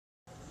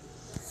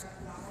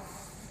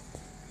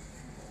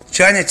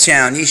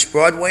Chinatown, East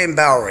Broadway and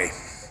Bowery.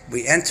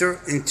 We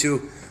enter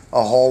into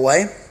a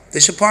hallway.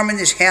 This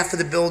apartment is half of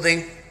the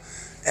building.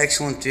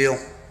 Excellent deal.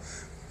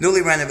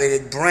 Newly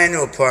renovated, brand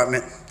new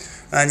apartment.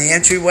 On the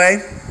entryway,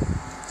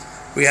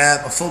 we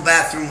have a full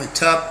bathroom with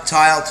tub,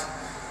 tiled,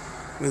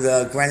 with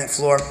a granite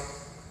floor.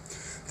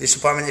 This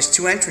apartment has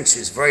 2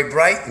 entrances, very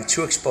bright, and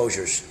 2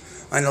 exposures.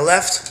 On the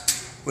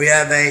left, we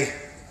have a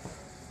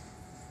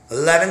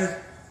 11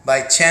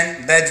 by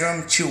 10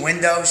 bedroom, 2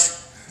 windows,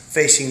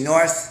 facing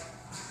north,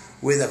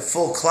 with a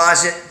full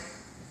closet.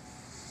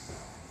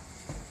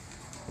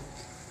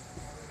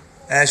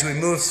 As we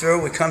move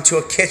through, we come to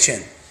a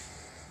kitchen.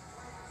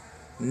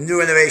 New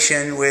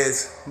renovation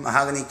with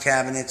mahogany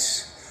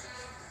cabinets,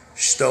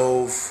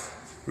 stove,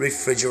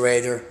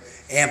 refrigerator,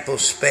 ample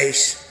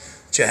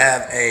space to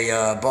have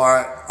a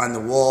bar on the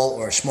wall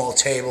or a small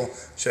table,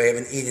 so you have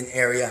an eating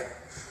area.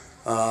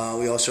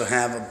 We also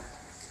have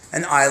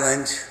an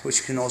island,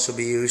 which can also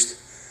be used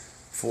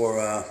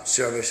for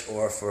service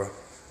or for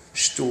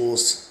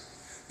stools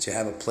to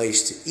have a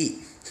place to eat.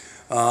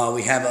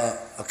 We have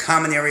a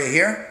common area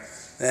here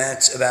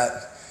that's about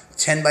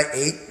 10 by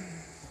 8,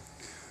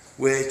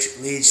 which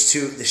leads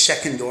to the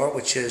second door,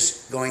 which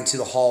is going to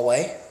the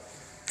hallway.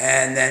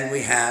 And then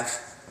we have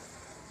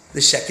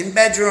the second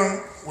bedroom,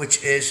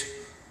 which is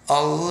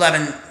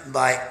 11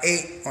 by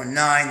 8 or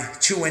 9,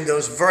 2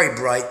 windows, very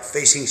bright,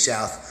 facing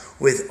south,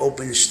 with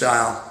open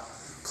style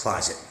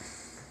closet.